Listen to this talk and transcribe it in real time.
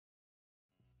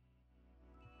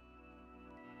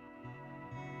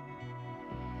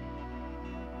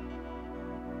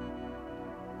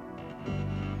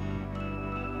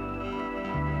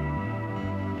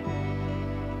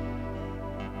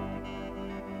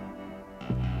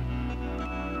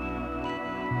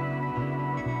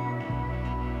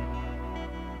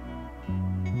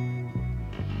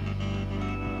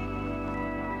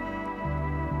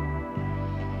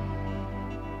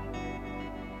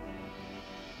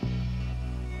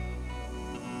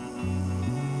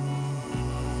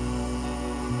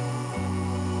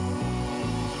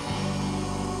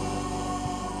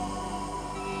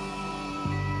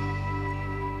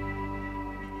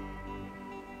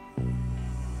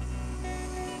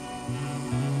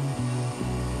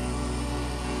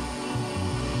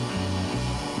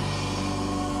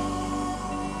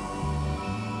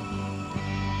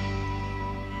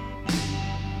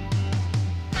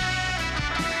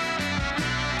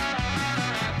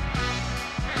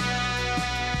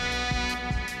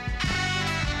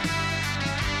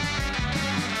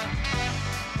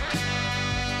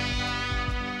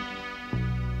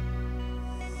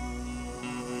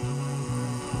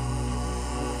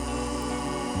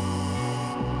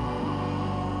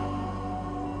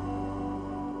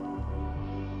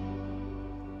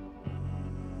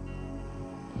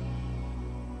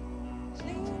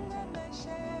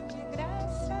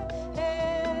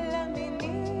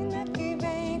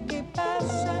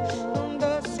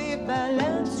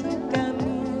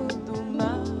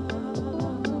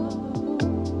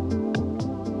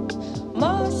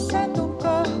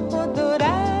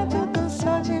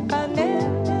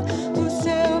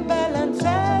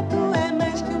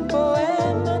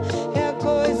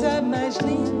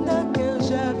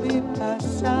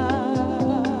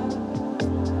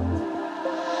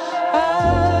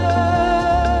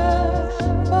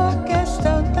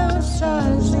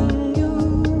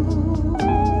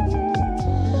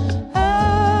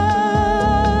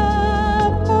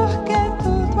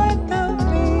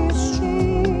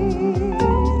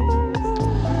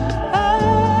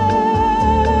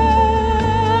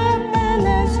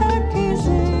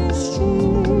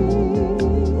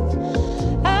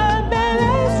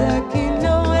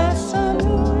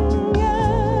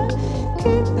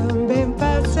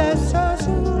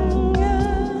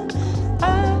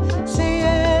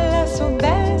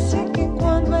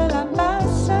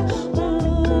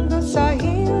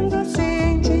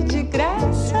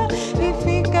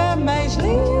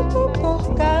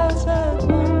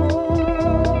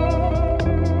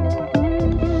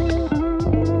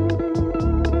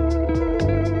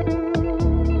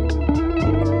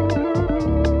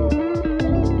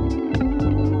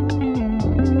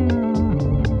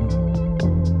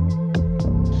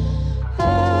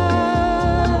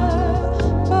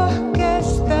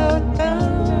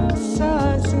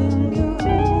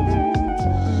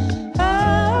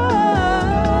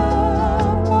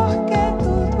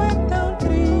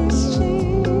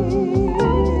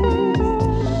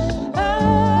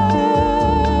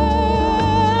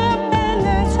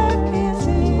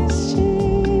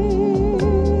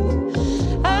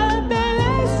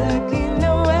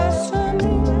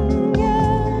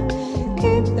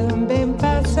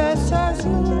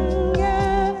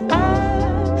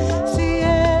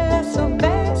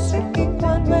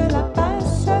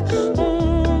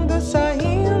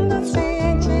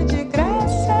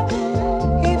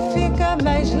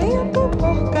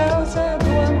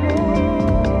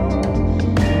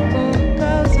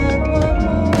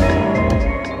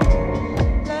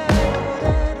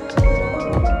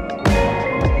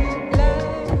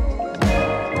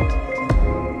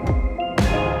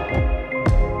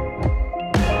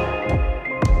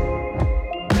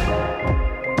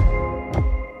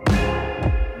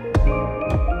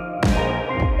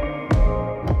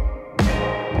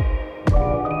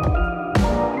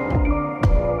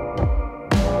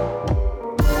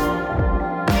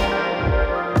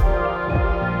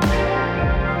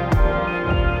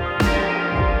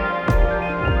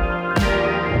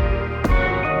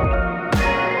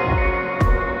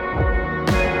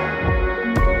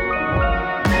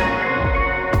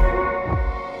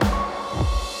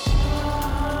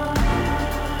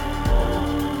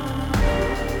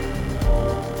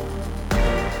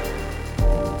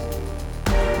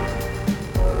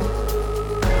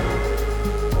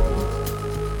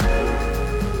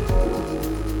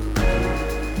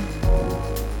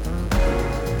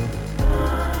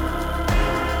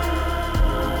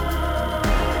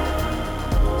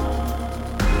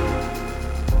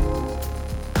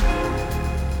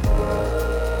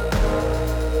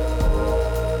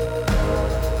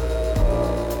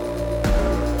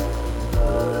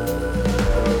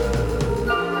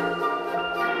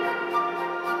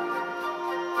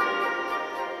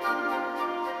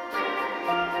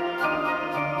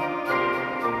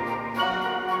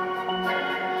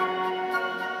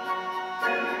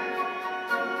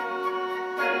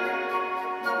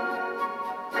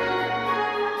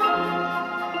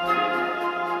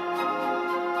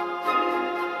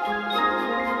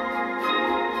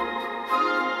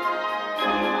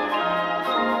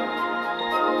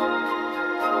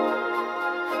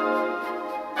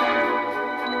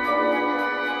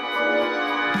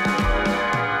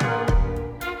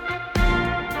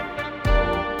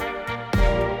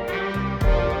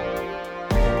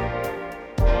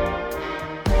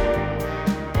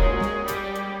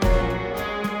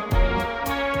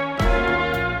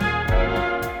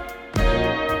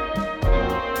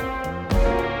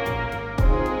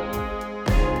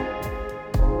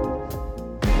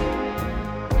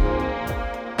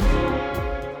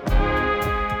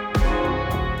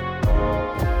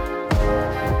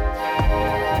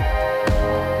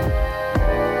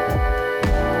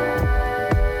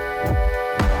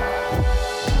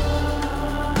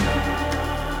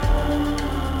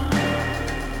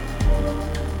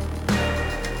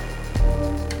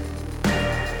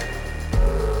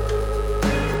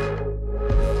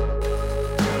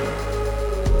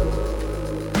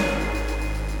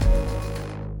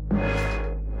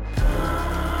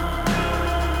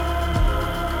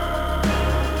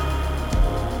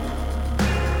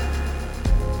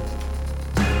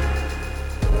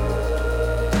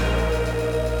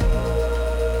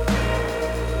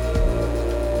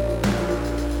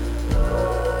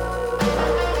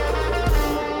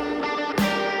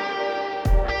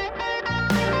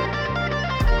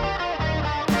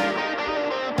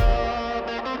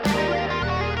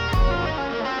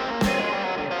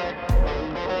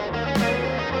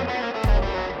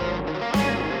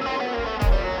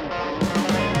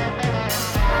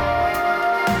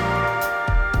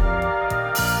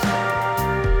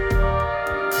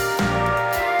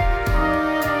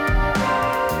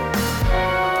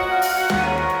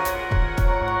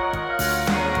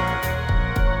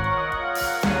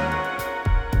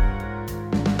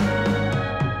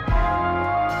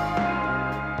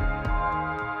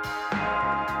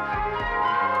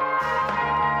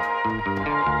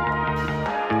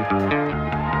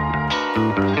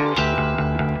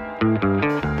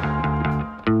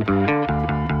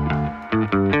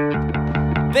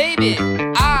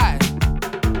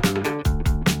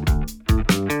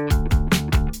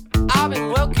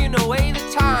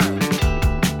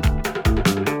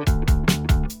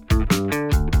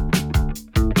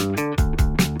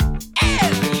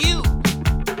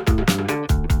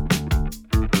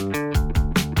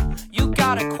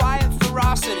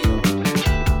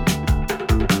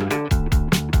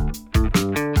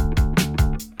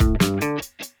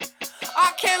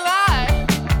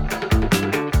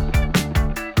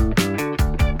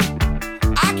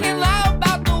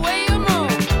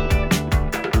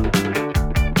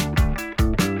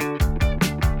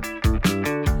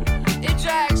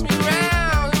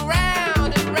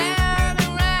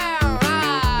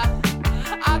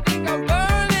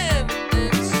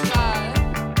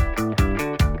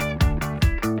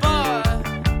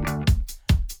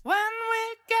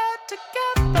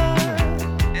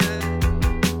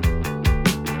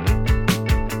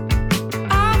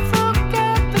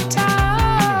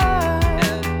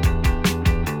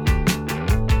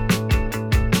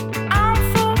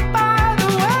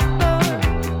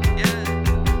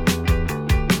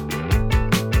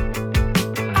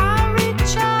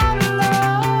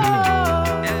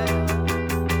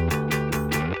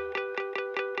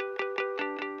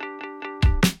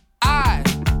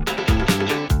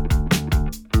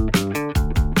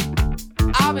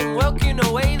been working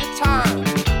away the time.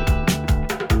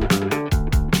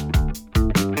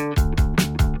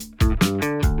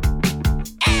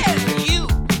 And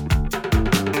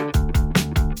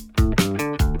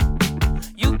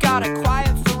you got a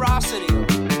quiet ferocity.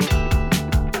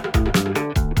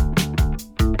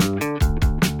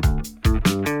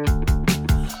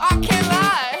 I can't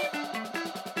lie.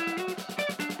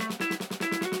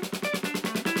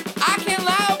 I can't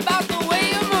lie about the way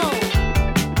you move.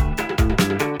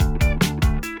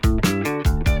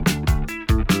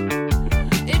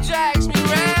 It drags me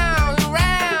round and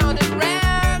round and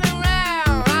round and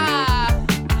round.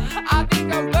 I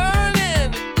think I'm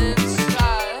burning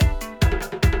inside.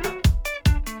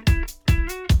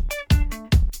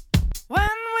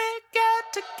 When we get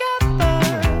together,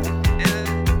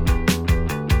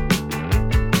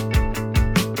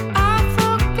 I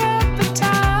forget the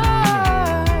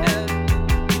time.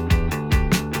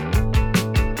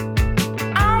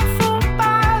 I'm fooled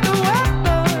by the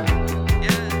weather.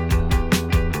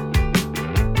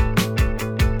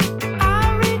 I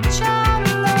reach out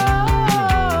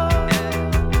alone.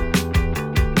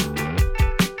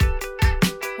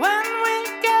 When we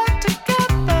get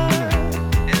together,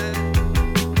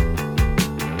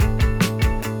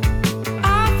 I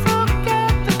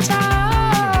forget the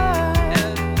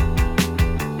time.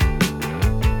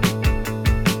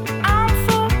 I'm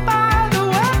fooled by the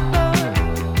weather.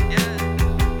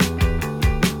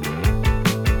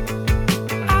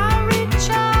 I reach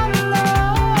out alone.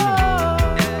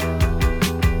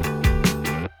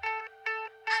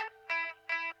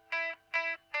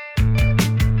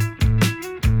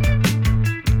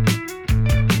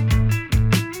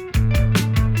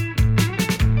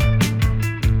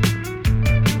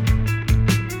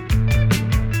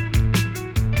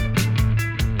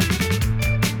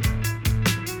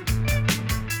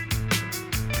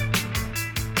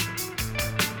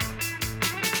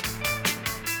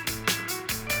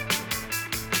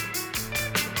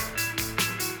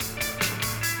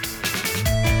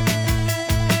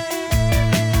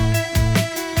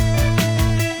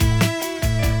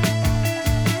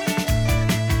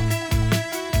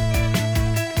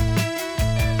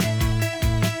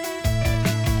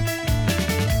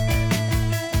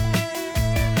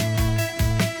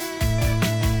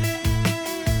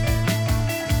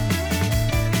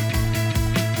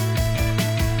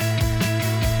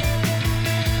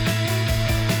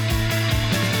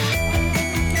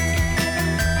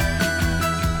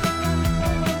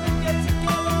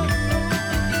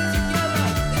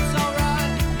 It's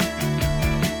alright,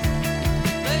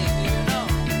 baby, you know.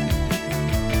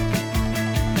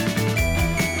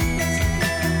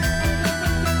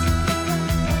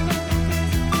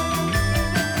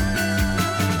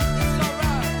 It's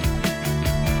alright,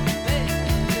 baby,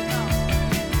 you know.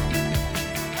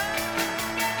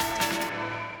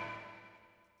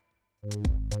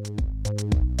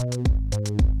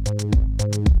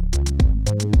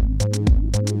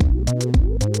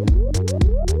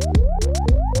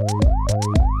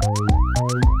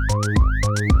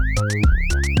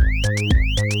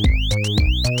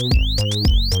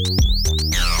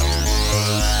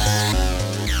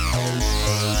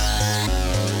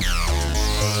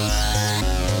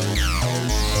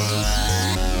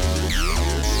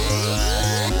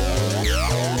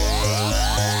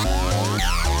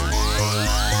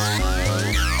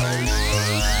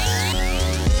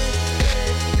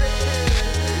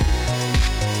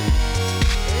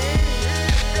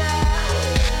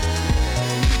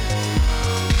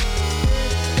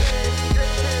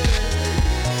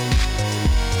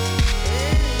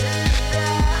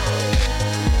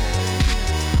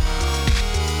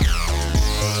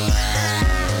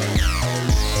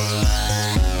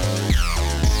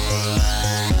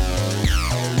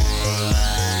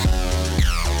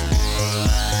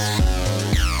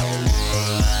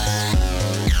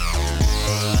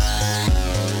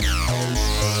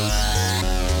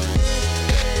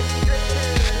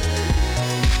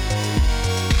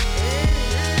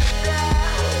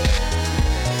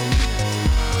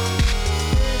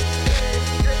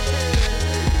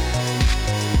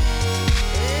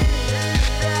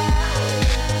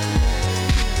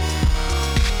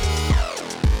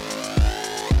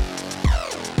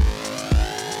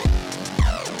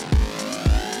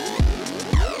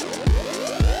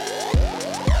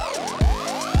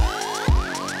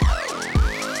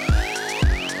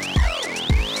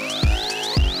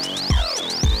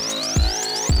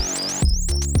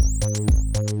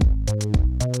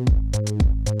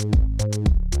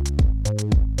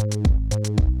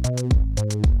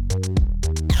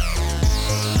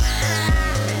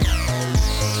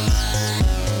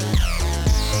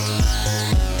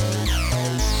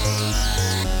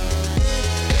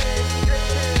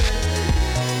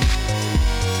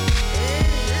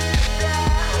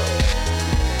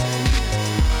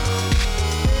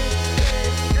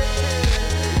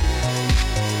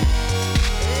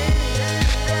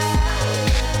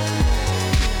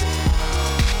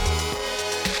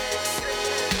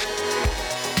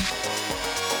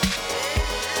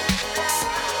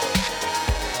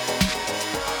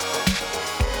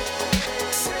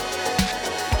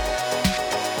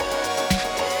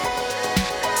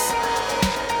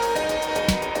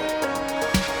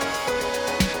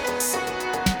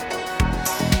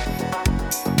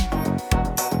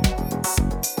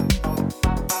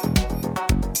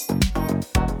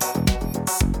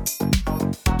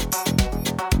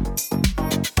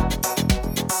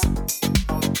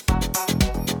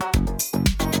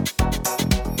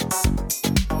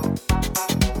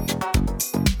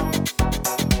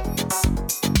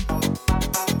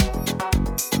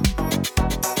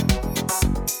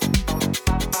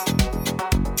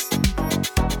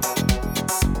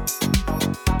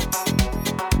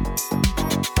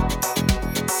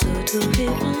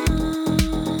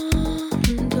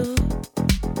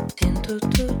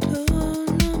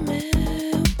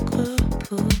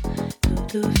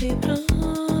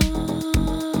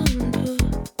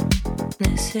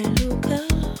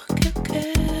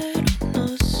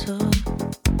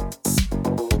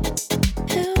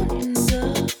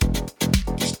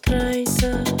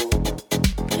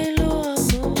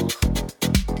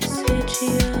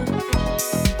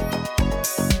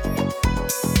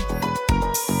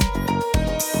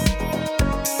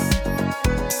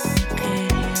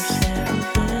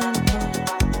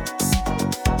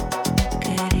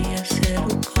 Quería ser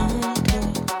un conto,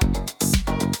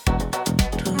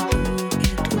 tudo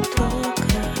e tudo.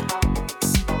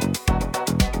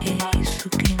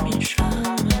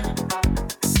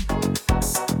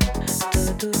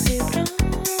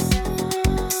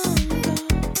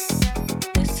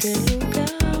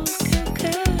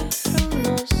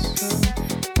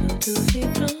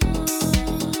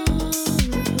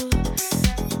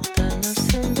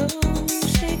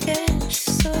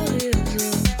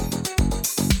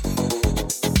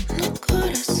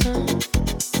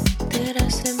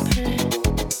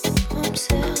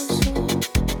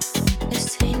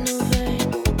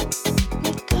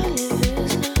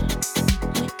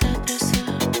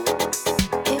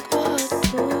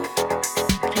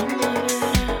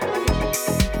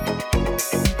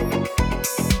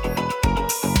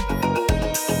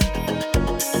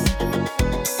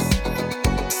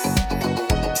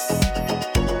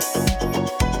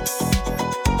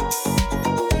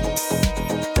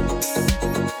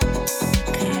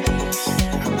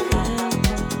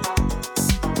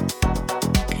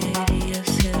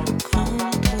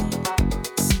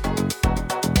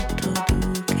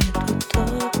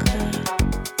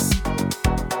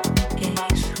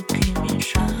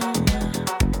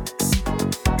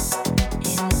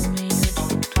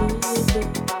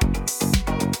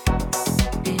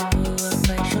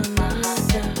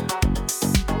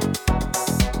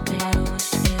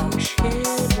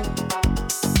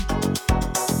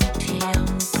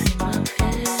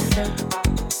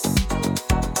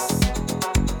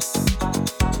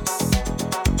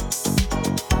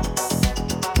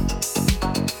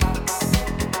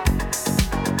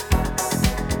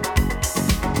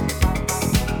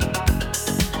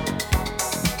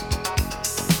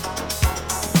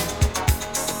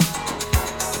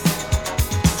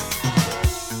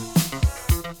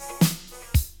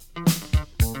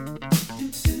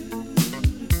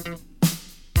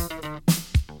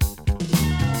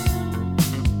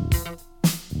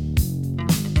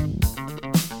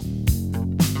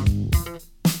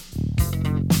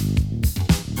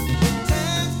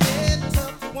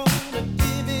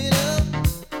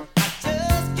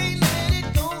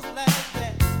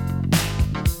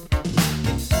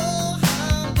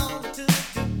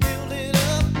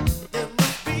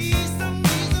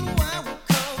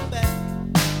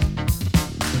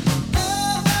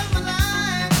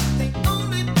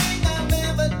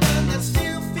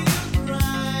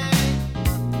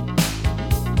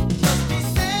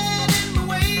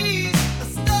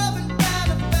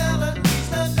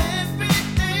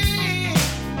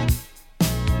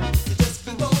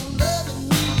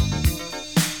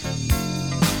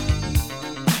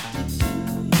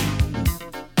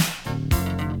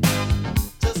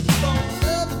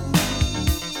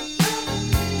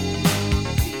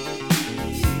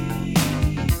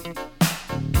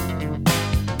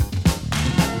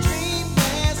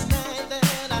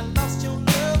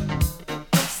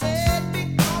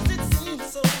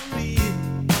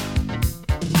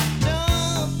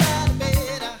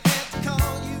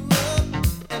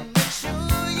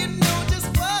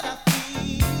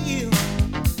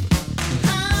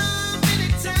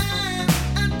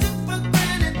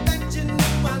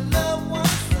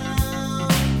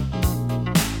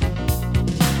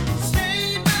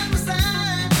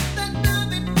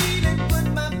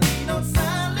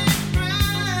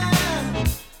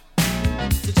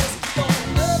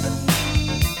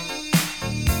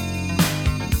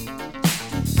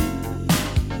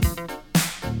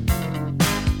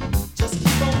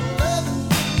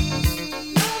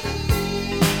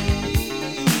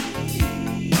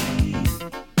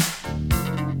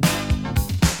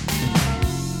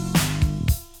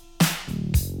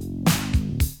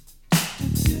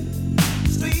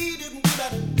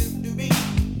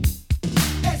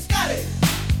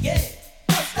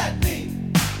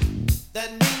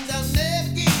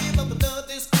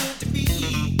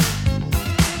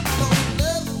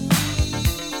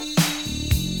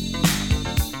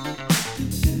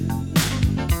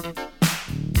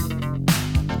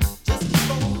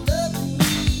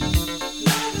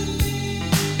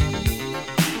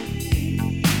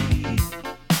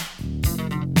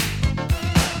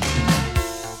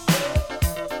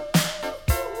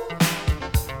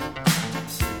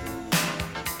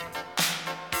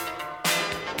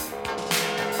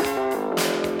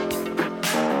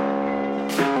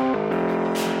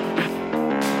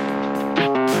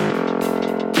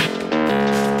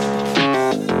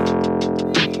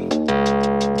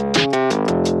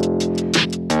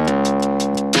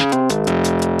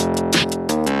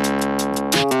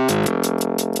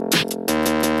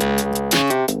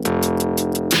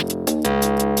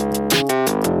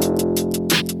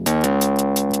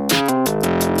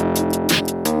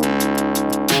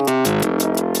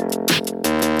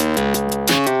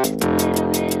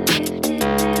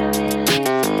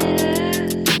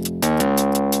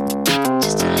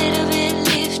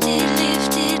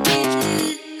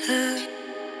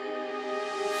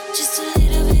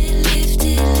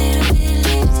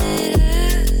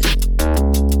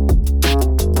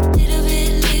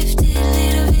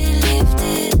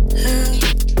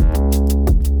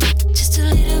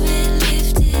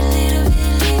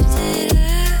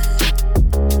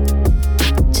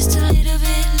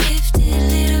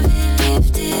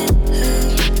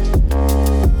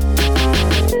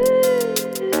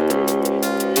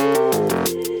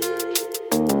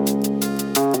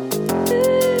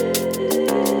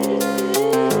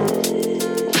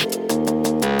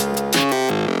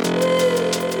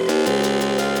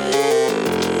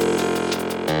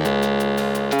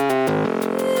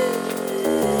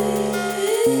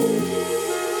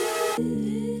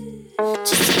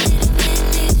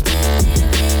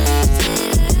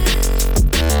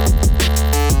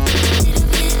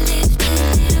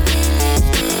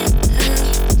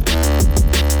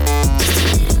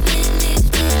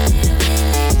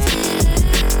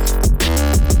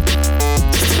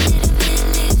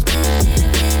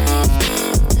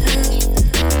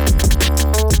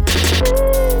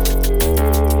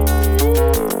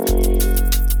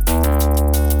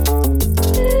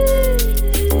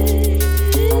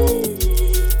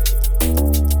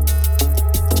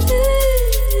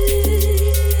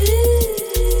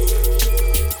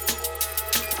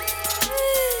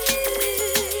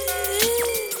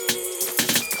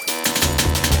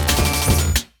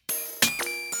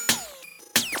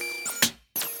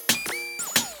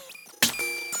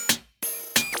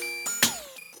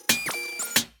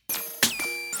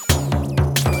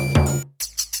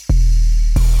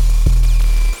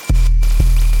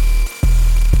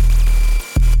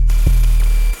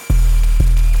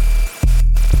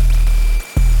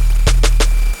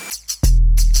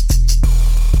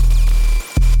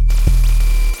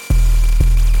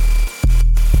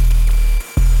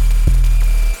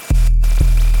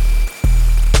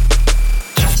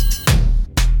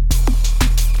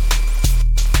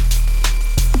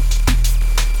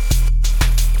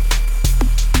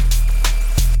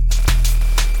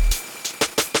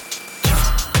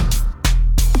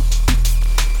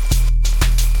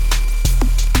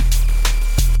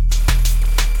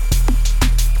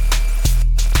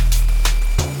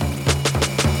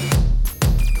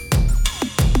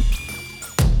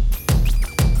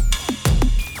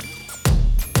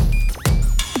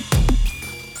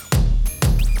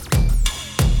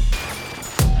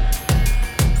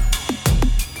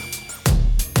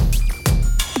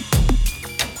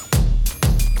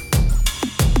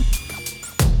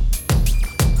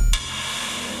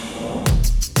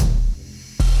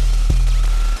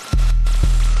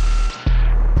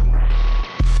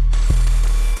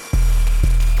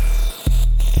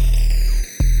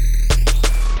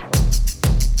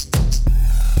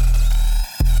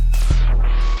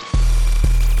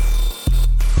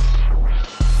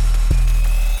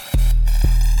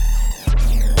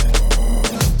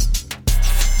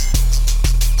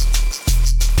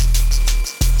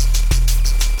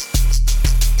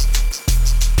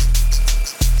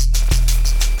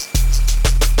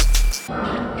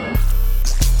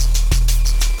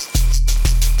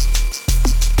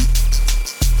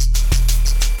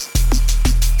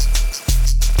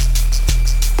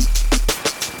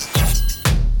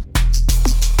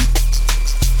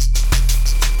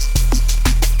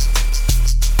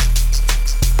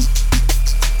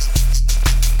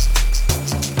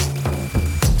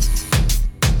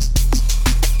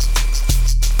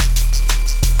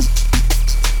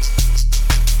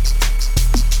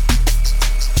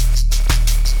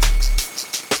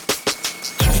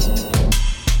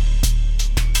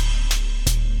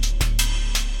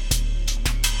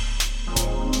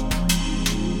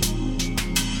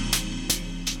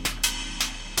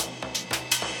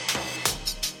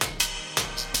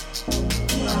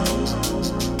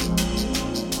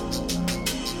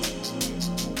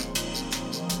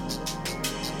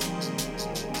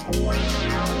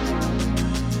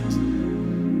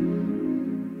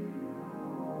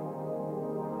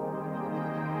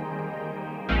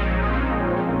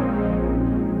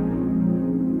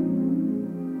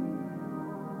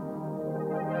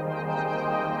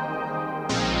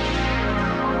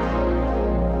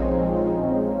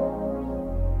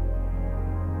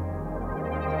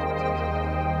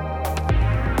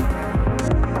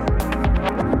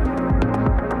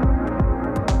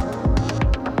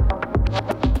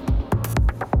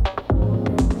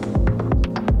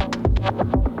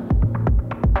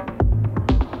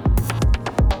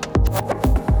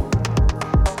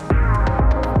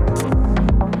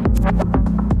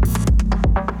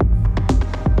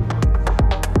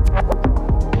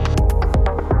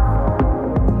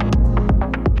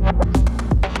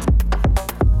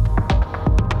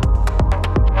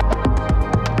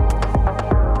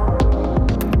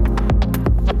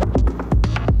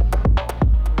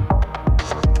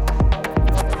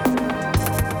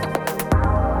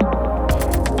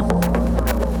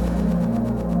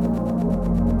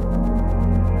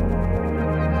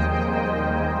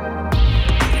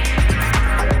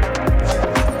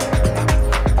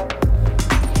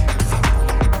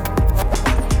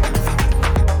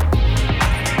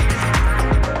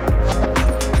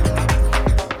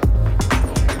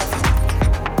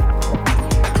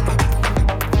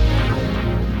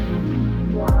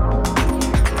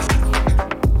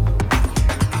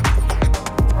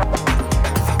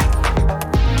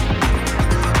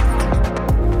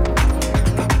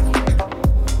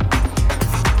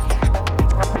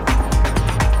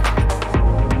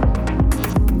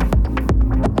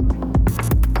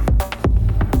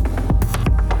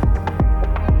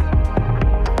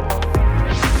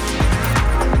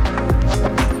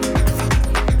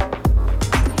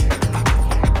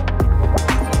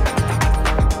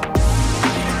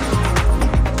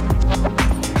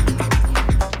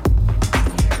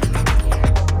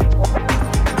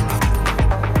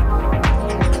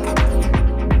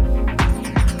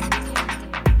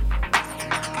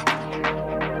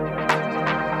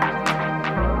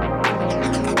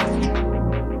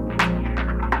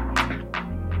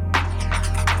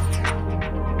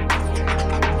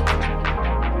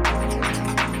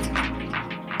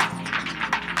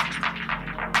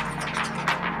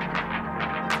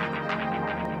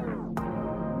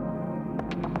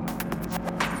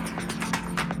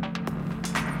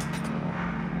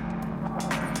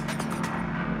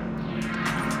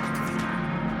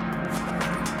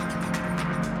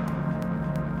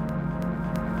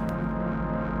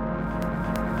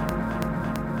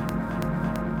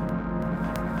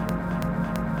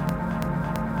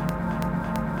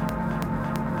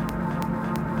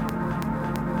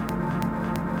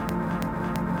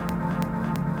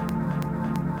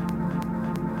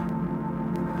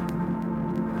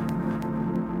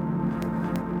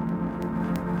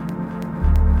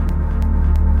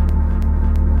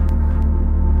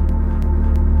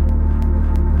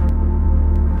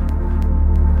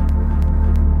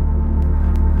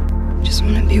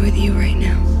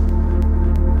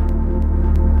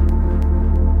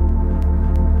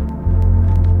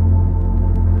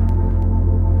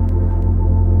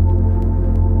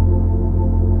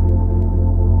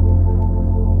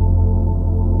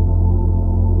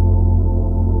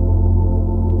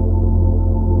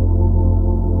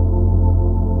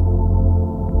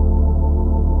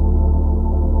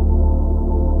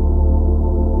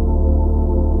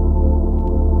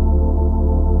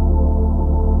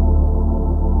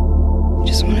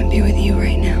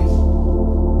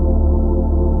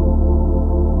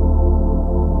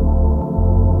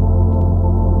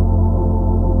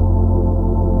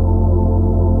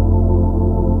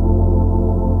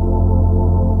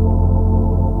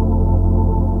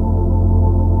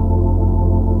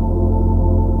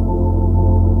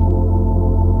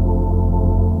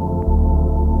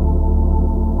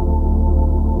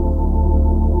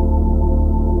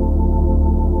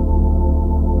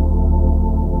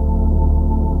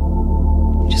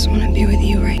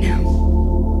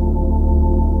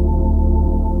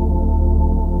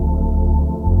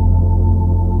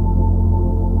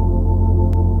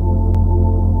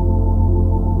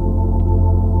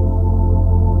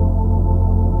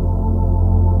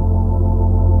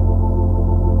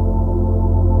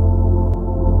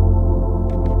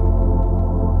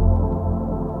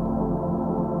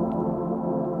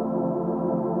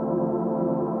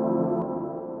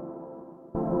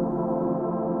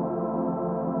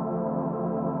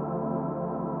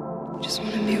 Just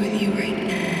wanna be with you right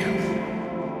now.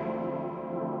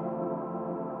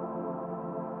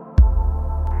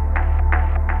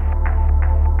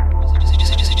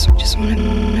 Just wanna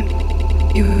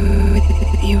be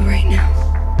with you right now.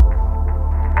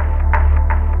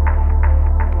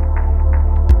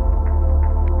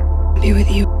 Be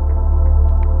with you.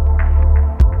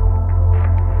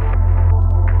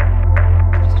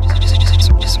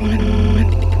 Just wanna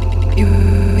be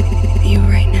with you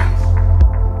right now.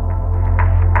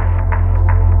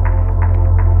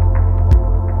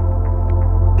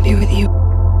 Be with you.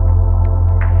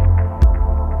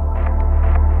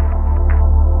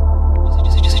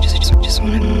 Just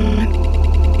wanna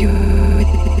be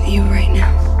with you right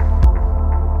now.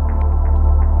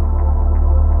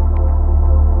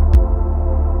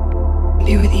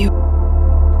 Be with you.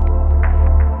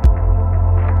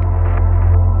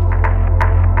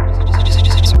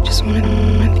 Just wanna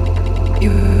be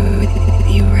with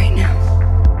you right now.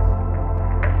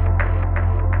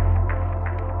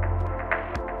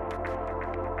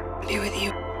 Be with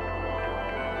you.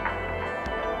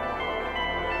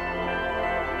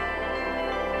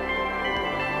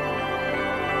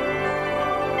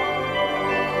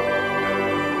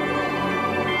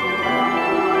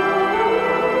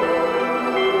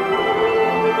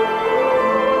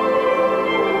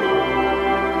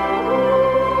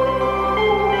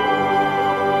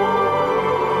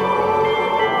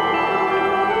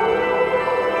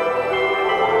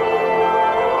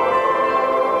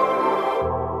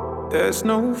 There's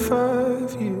no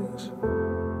 5 years,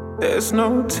 there's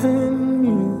no 10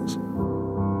 years,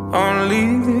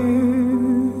 only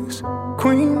this.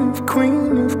 Queen of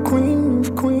queens.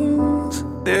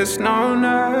 There's no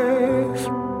knife,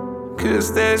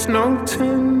 'cause there's no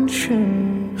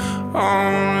tension,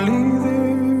 only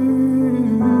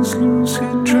this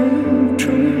lucid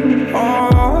dream.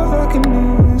 All I can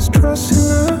do is trust in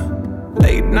her.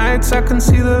 Late nights I can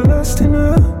see the lust in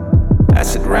her.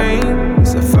 Acid rain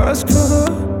is the first for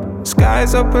her.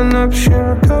 Skies open up,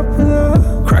 share a cup with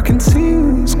her. Cracking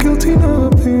seals, guilty no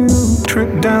appeal.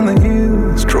 Trip down the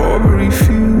hill, strawberry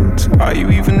fields. Are you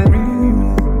even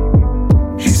real?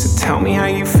 She said, tell me how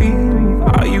you feel.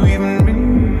 Are you even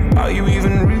real? Are you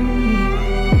even real?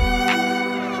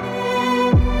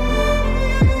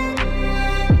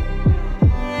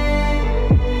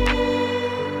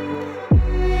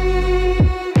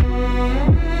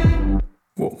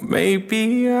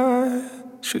 Maybe I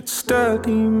should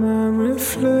study my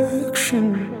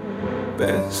reflection.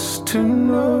 Best to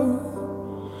know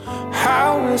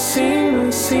how I seem.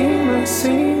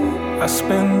 I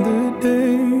spend the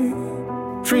day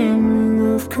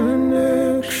dreaming of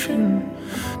connection,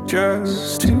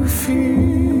 just to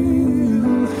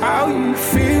feel how you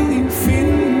feel.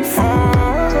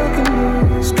 All I can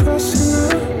do is trust in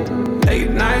her.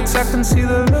 Late nights I can see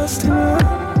the lust in her.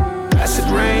 Acid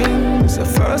rain is the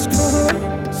first for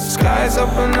her. Skies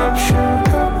open up, share a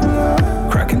cup with her.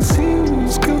 Cracking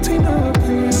seals, guilty no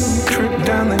appeal. Trip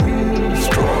down the hill,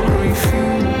 strawberry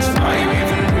fields. Are you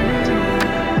even real?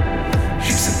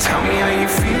 She said, tell me how you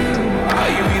feel.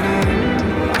 Are you even real?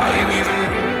 Are you even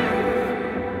real?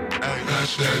 I got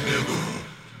that nigga.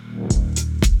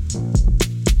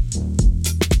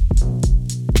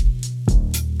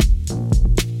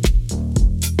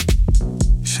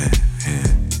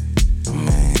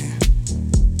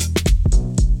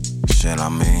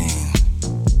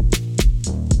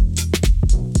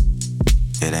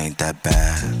 It ain't that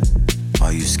bad.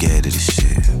 Are you scared of this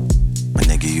shit? My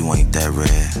nigga, you ain't that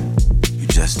rare. You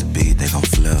just a beat, they gon'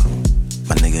 flip.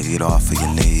 My nigga, get off of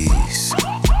your knees.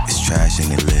 It's trash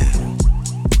and it lit.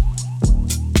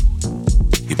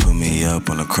 You put me up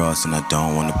on the cross and I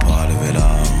don't want a part of it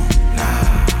all.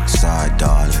 Nah, sorry,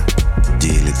 darling.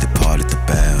 Deal at the part of the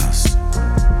bells.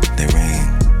 They ring.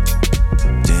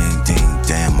 Ding, ding,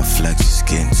 damn, my flex is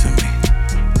getting to me.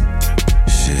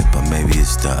 Shit, but maybe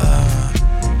it's the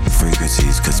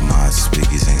frequencies, 'cause my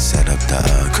speakers ain't set up the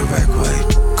correct way.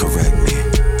 Correct me,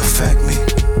 affect me,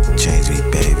 change me,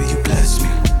 baby, you bless me,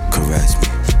 caress me,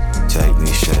 take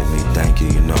me, shake me, thank you,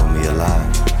 you know me a lot.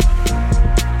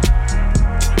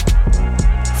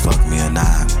 Fuck me or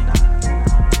not,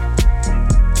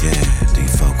 yeah,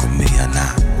 these folk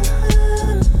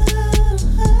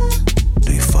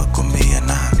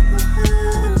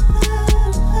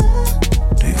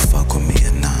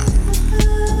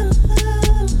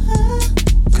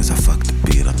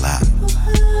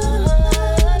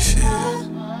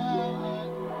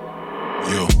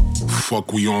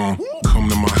fuck we on? Come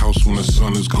to my house when the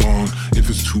sun is gone. If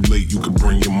it's too late, you could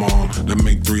bring your mom. Then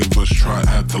make 3 of us try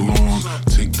at the lawn.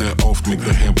 Take that off, make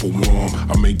the hamper warm.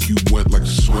 I make you wet like a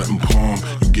sweating palm.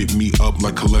 You get me up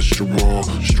like cholesterol.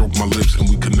 Stroke my lips and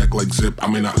we connect like zip. I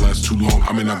may not last too long,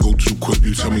 I may not go too quick.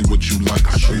 You tell me what you like,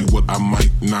 I'll show you what I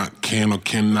might not, can or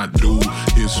cannot do.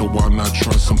 Here, so why not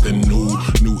try something new?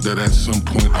 Knew that at some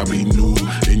point I'd be new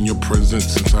in your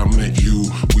presence since I met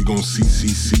you. We gon'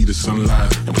 see the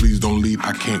sunlight. And please don't leave,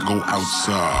 I can't go outside.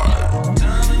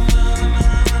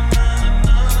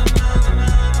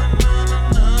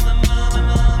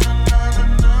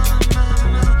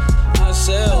 I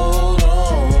said, hold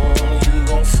on, you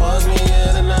gon' fuck me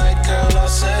here tonight, girl. I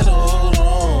said, hold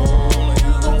on,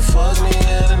 you gon' fuck me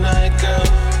here tonight, girl.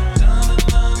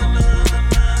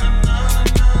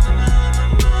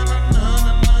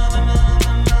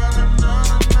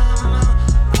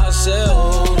 I said,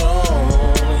 hold on,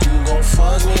 you gon'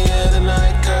 fuck me here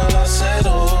tonight, girl. I said,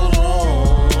 hold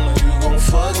on, you gon'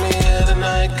 fuck me here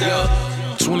tonight, girl.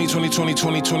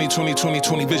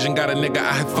 20 vision got a nigga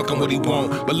out here fucking what he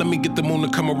want. But let me get the moon to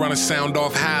come around and sound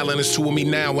off howling. It's 2 of me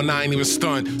now and I ain't even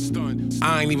stunned.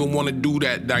 I ain't even wanna do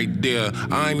that right there.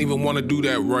 I ain't even wanna do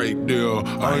that right there.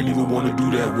 I ain't even wanna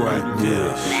do that right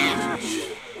there.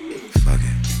 Fuck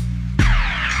it.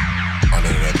 All of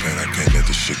that pain, I can't let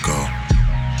this shit go.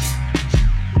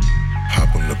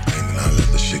 Hop on the pain and I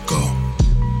let the shit go.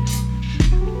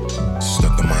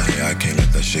 Stuck in my head, I can't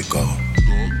let that shit go.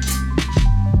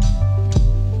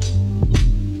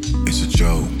 It's a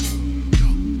joke.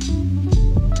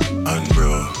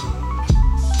 Unreal.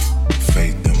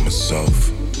 Faith in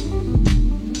myself.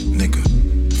 Nigga.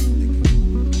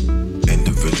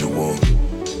 Individual.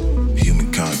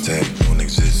 Human contact don't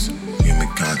exist. Human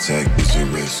contact is a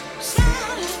risk.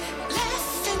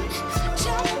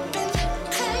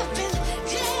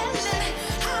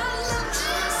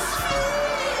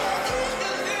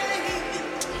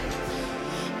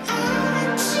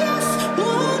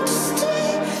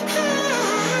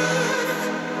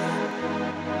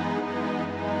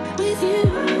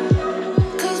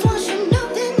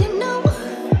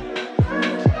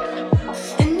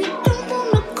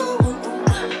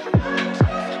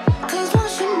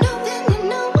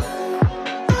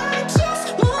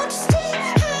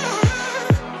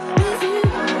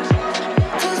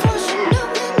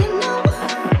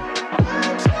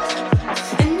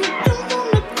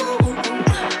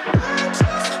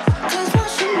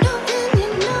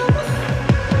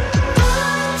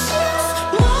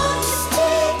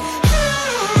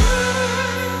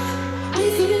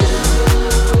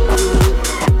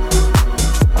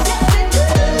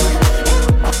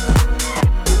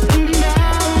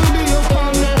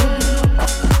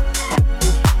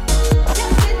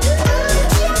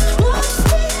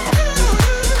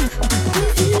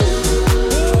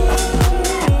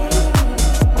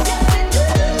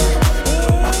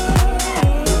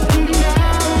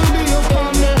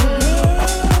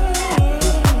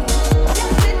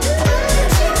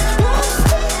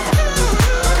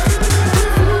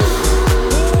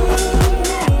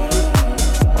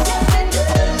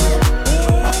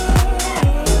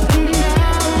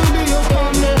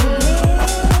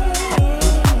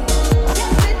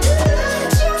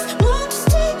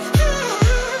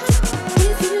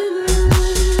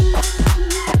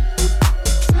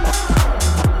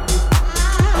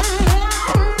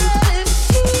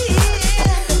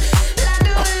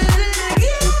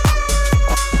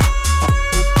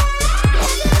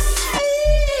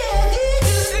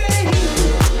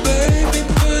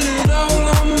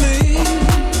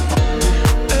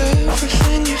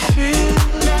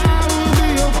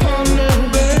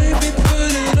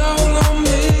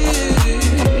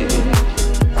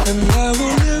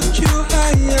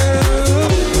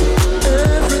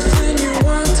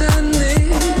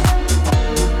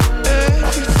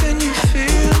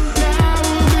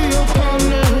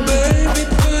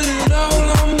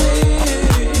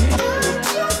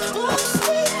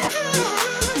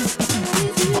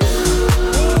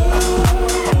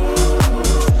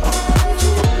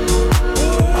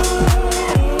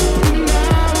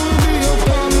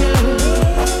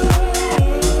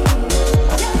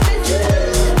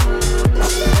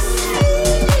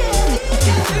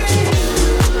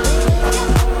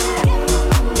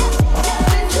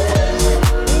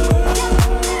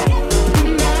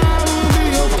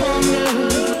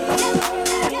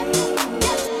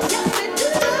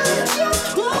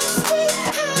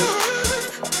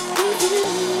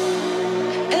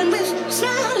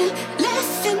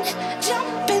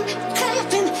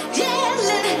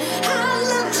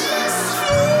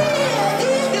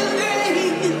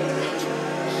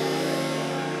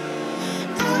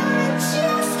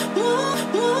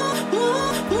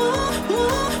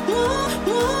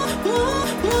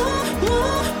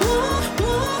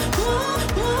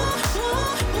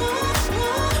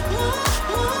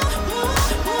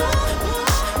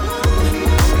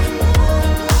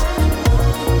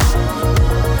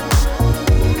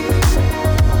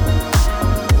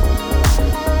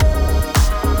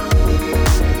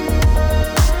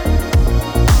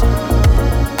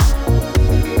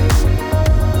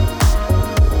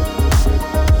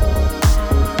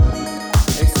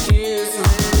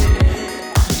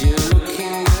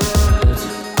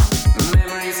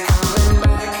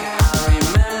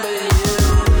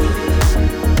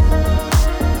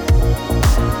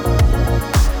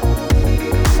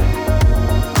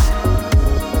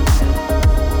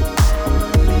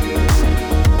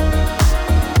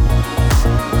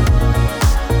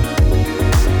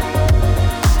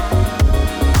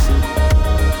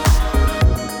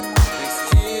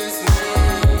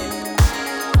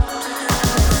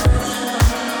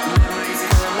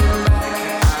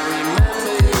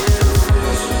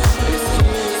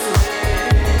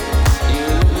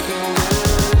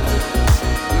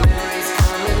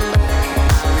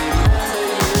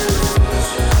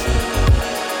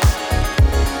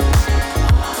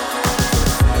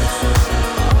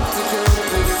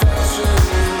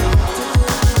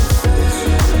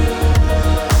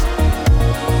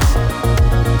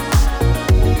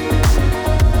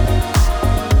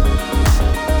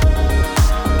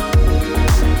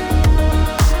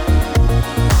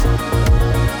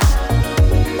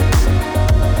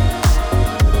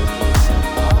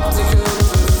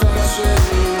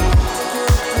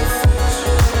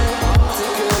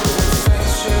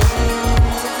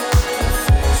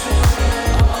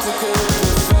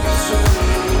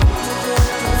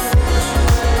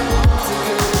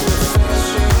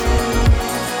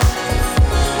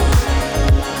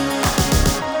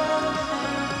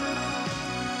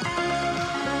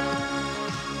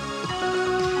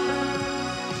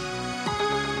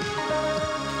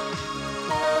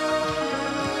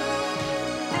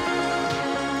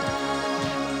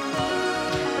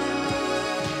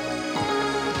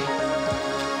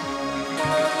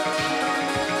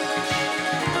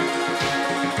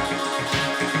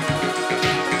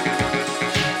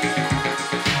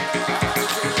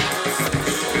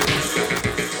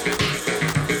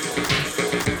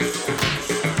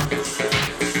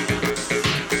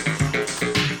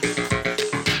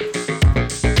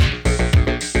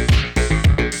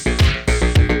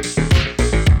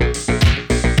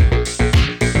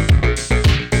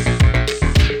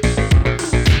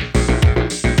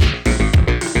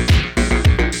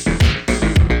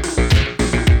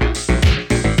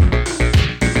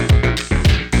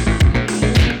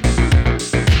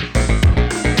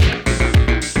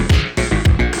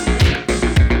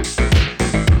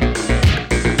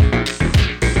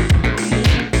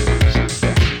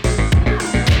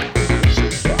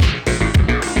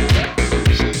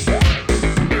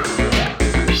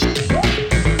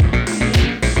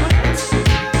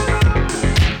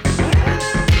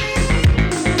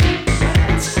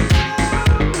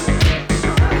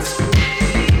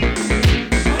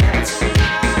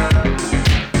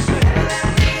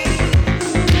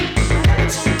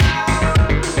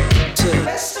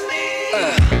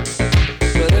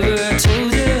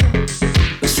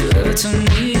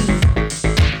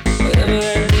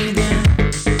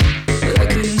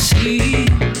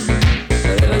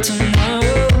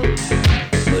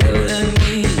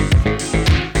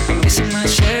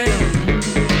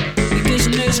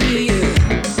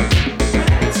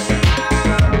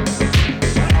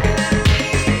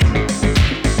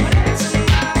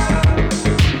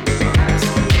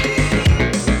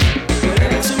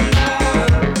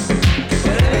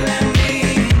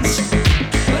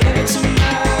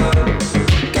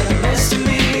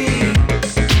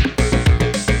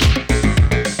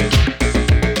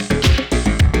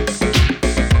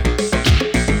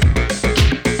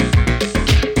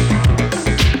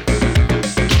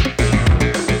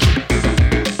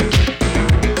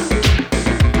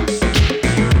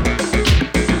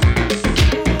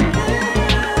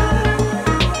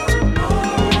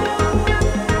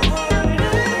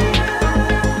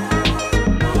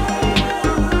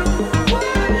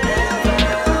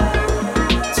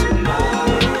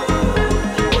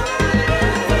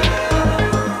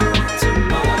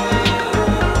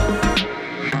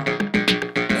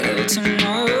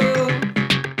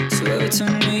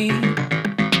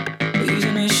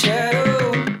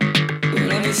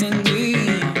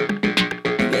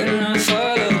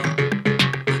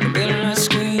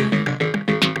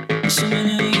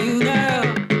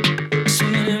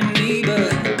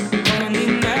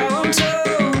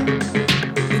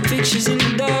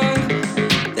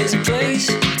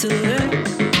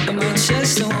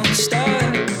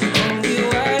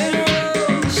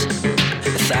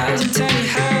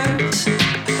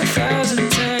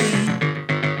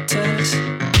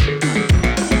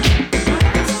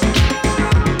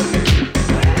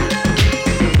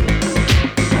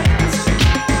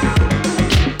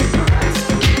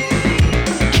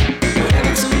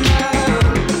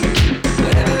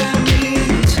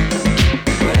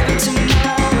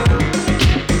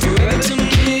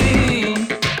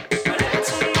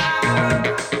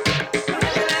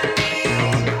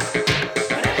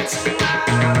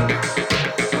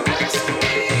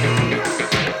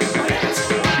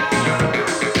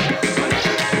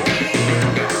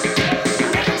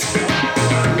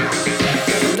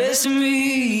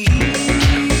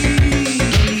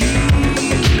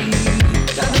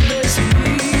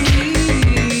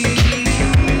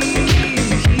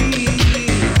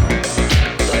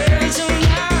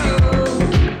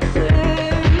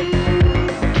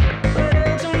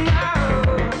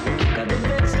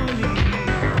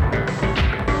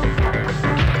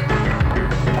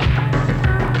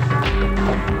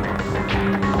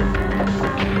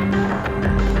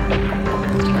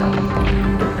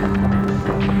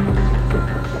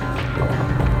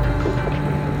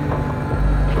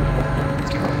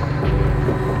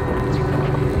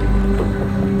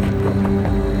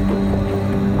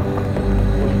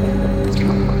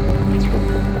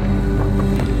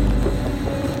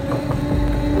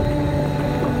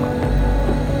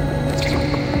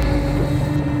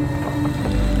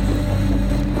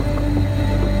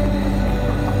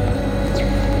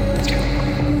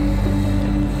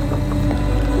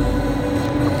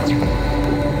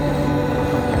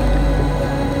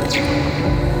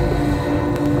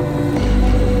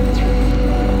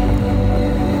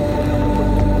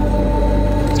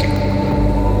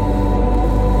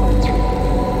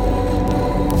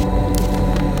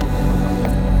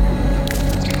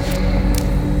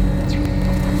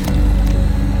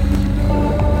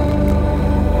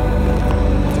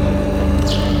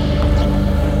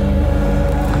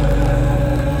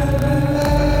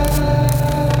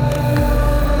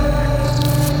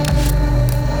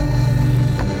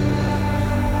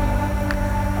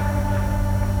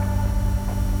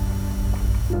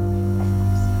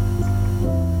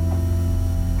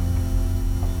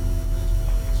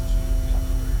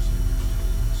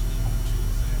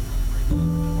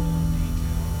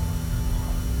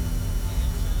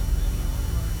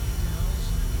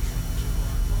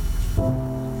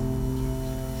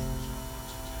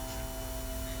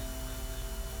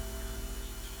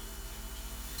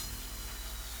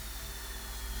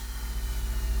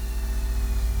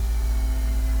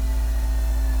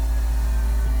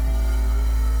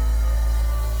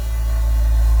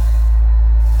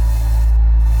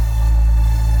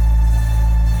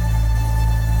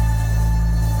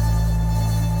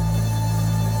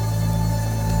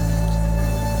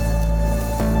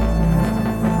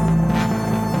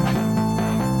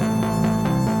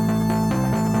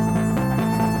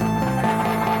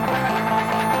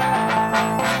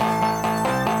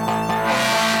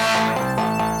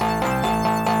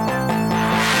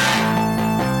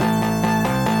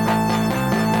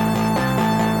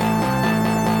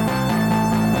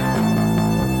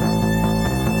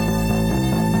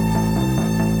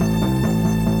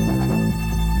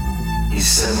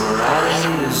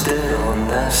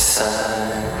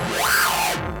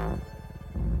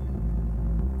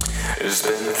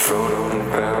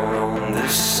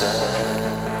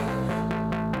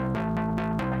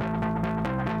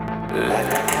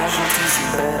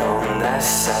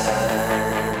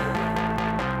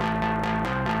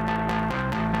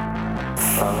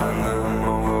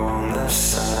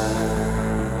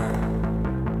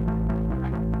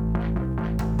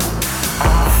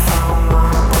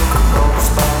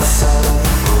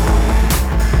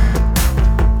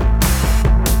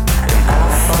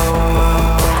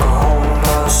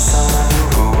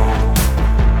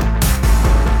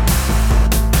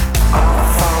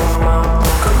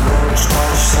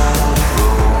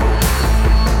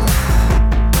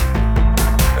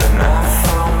 And I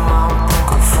found my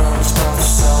book of friends by the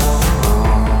side of the road.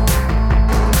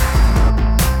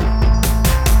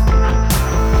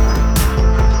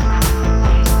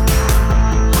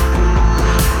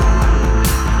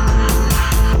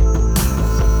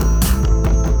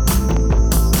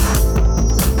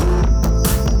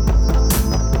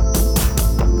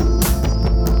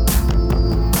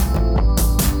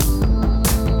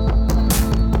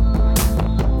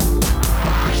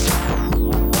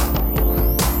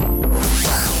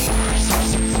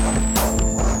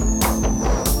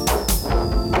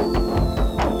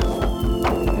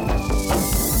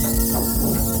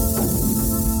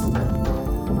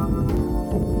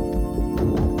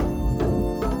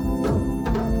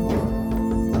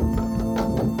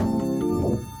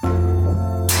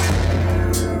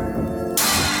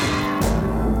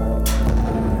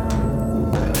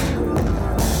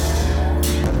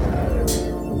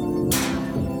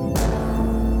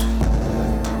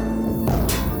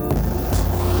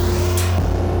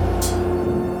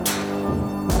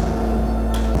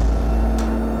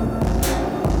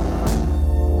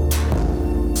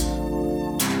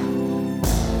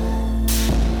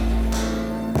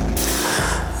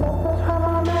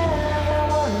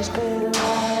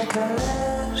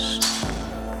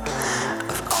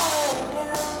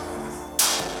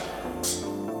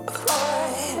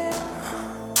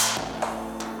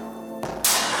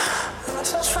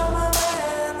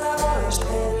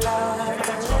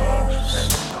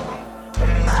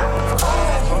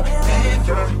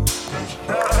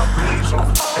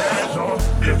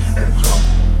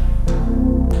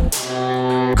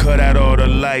 Cut out all the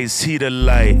lights, see the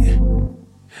light.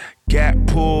 Gap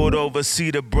pulled over,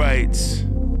 see the brights.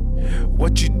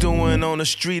 What you doing on the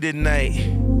street at night?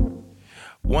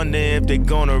 Wonder if they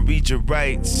gonna read your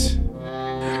rights.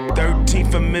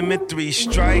 13th Amendment, 3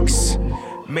 strikes.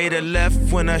 Made a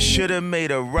left when I should've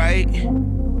made a right.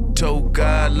 Told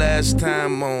God last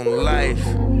time on life.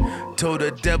 Told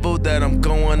the devil that I'm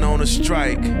going on a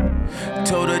strike.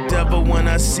 Told the devil when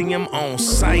I see him on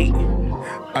sight.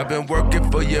 I've been working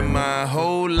for you my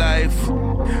whole life.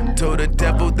 Told the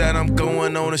devil that I'm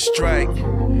going on a strike.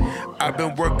 I've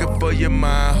been working for you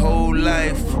my whole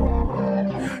life.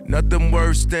 Nothing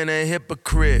worse than a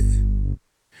hypocrite.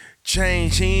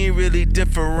 Change, he ain't really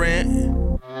different.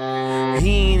 He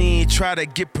ain't even try to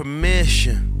get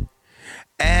permission.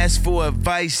 Asked for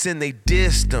advice and they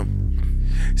dissed him.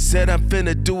 Said I'm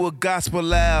finna do a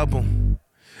gospel album.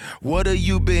 What have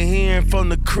you been hearing from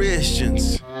the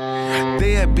Christians?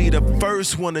 They'd be the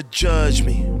first one to judge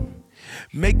me.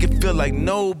 Make it feel like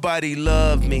nobody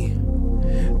loved me.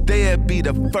 They'd be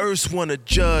the first one to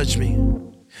judge me.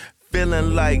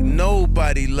 Feeling like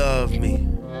nobody loved me.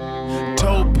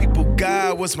 Told people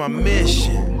God was my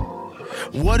mission.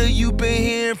 What have you been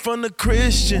hearing from the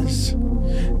Christians?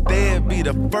 They'd be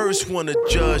the first one to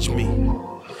judge me.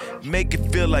 Make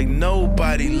it feel like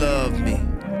nobody loved me.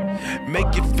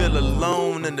 Make you feel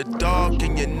alone in the dark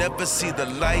and you never see the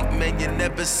light, man. You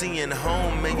never seeing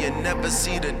home, man. You never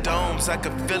see the domes. I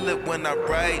can feel it when I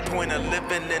write. Point of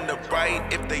living in the right.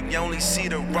 If they only see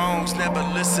the wrongs, never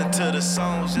listen to the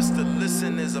songs. Just to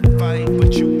listen is a fight,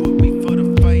 but you put me for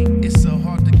the fight. It's so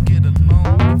hard to get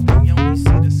along if they only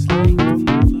see the slight.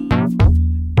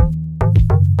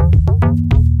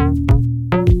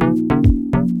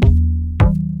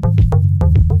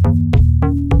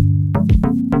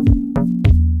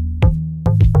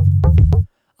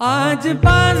 आज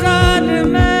बाजार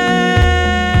में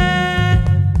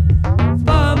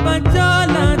बाबा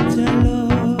चला चलो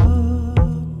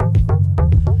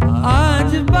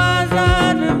आज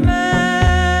बाजार में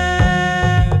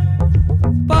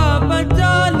बाबा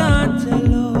चला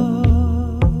चलो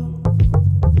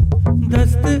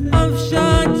दस्त अफशा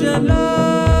चलो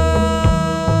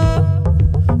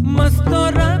मस्तो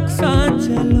रक्सा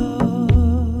चलो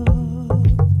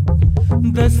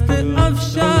दस्त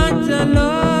अफशा चलो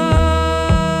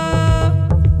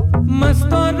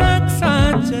मस्तो रक्सा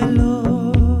चलो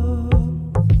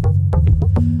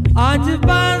आज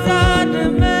बाजार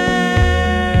में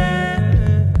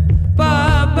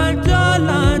बाबा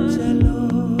चला चलो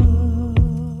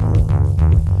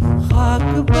खाक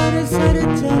पर सर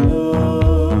चलो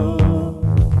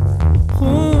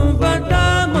खून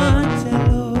बदामा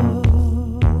चलो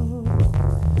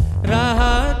राह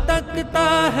तकता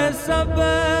है सब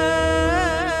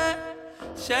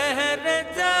शहर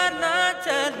जाना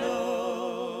चलो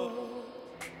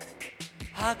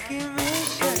हाकिम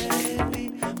शहर भी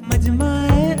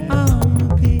मजमाए आम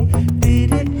भी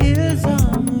तेरे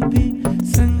इल्जाम भी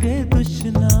संगे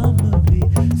दुश्नाम भी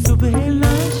सुबह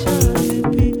ना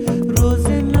शाम भी रोज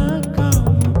ना काम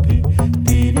भी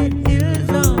तेरे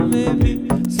इल्जाम भी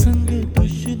संगे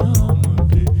दुश्नाम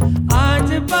भी आज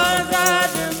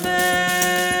बाजार में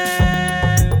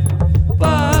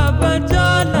बाबा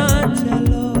चला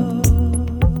चलो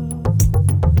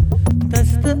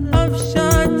दस्त अफशा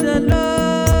चलो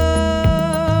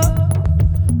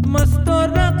मस्तो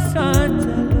रक्सा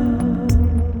चलो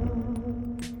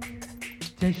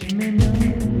चश्मे में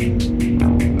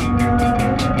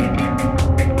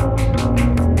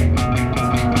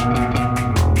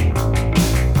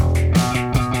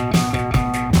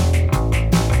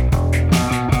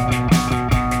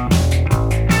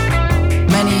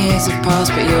Many years have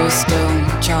passed, but you're still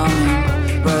charming.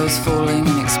 Rose falling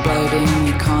and exploding.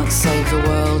 You can't save the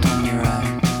world on your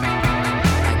own,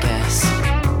 I guess.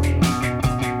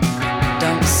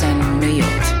 Don't send me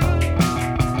it.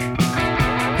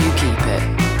 You keep it.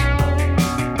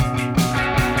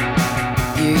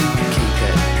 You keep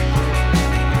it.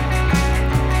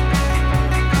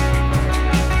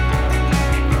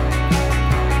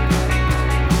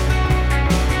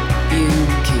 You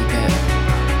keep it.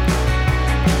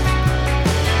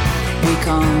 Weak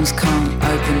arms can't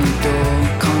open the door.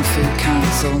 Kung Fu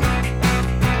cancel.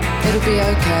 It'll be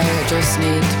okay, I just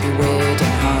need to be weird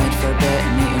and hide for a bit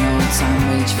and eat an old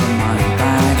sandwich from my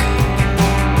bag.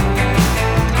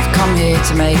 I've come here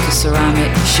to make a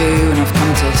ceramic shoe and I've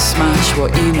come to smash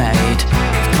what you made.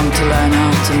 I've come to learn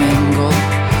how to mingle.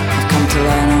 I've come to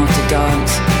learn how to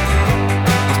dance.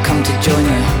 I've come to join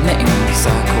the knitting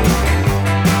circle.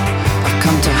 I've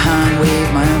come to hand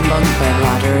weave my own bunk step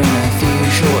ladder in a few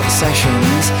short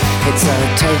sessions. It's a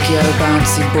Tokyo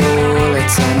bouncy ball,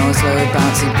 it's an Oslo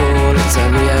bouncy ball, it's a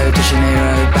Rio de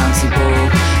Janeiro bouncy ball.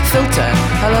 Filter,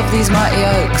 I love these mighty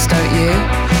oaks, don't you?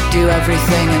 Do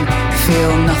everything and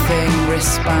feel nothing.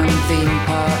 Wristband, theme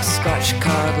park, scratch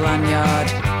card, lanyard.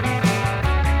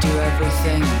 Do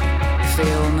everything,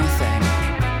 feel nothing.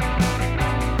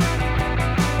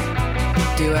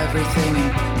 Do everything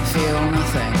and feel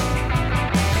nothing.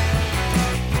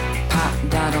 Pat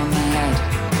dad on the head,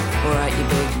 alright you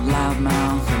big loud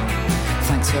mouth, and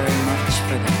thanks very much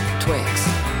for the Twix.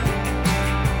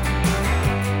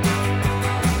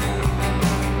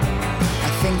 I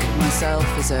think of myself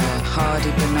as a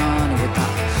hardy banana with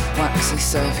that waxy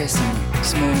surface and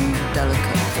small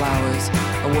delicate flowers.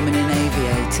 A woman in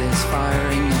aviators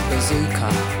firing a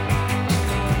bazooka.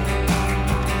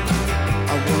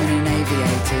 A woman in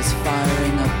aviators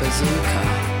firing a bazooka.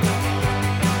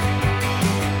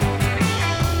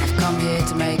 I've come here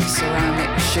to make a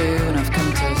ceramic shoe, and I've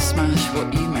come to smash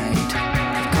what you made.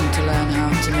 I've come to learn how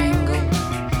to mingle.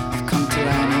 I've come to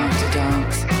learn how to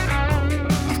dance.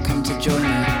 I've come to join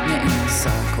a knitting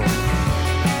circle.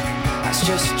 That's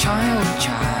just child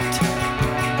chat.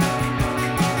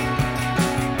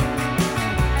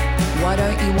 Why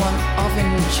don't you want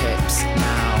oven chips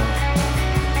now?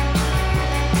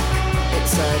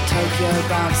 It's a Tokyo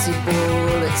bouncy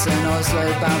ball, it's an Oslo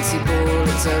bouncy ball,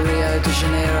 it's a Rio de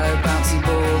Janeiro bouncy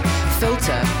ball.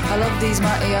 Filter, I love these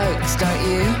mighty oaks, don't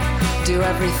you? Do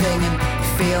everything and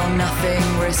feel nothing.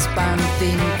 Wristband,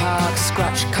 theme park,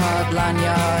 scratch card,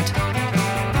 lanyard.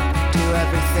 Do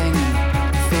everything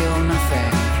and feel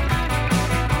nothing.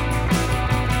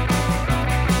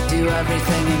 Do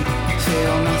everything and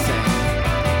feel nothing.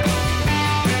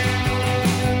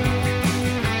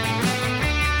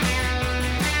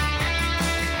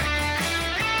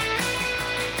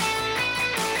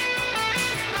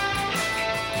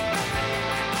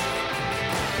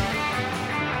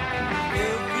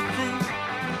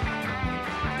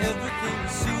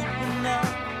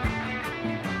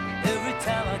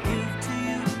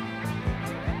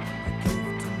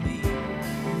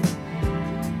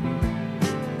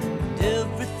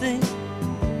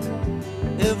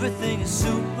 Everything is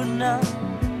super now.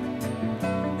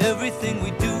 Everything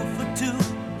we do for two.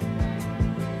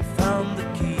 Found the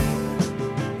key.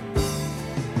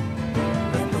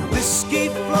 Let the whiskey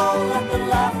flow, let the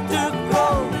laughter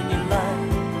grow in your life.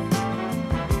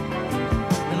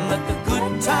 And let the good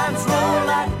times roll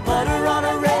like butter on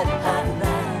a red hot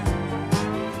night.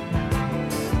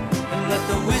 And let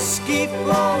the whiskey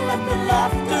flow, let the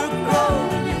laughter grow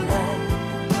in your life.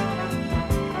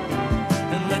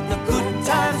 And let the good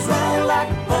times roll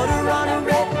like butter on a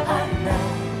red hot night.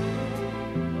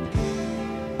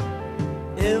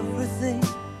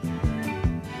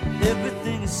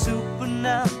 Everything is super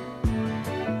now.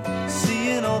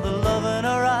 Seeing all the love in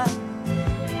our eye,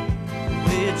 the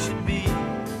way it should be.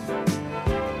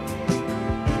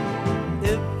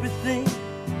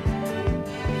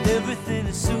 Everything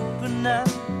is super now.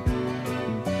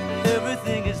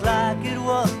 Everything is like it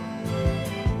was,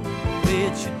 the way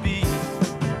it should be.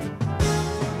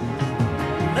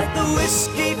 Let the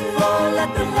whiskey flow,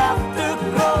 let the laughter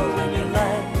grow in your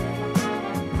life.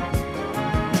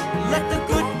 Let the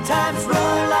good times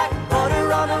roll like butter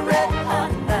on a red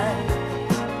hot night.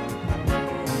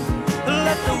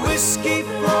 Let the whiskey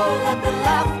flow, let the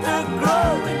laughter grow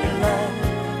in your life.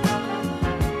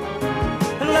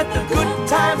 Let the good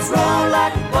times roll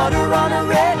like butter on a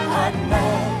red hot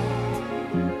night.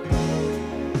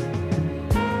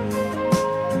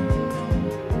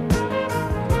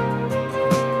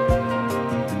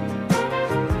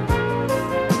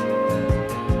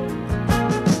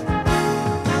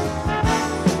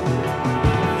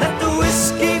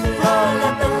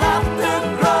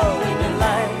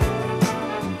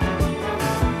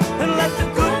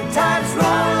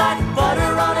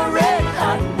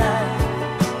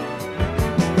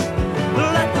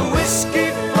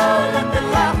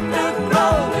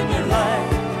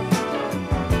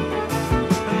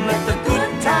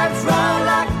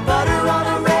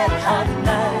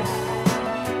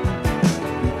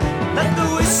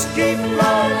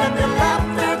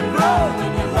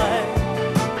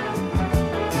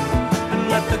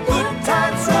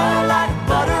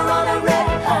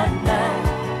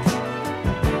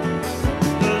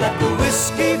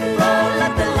 Whiskey flow.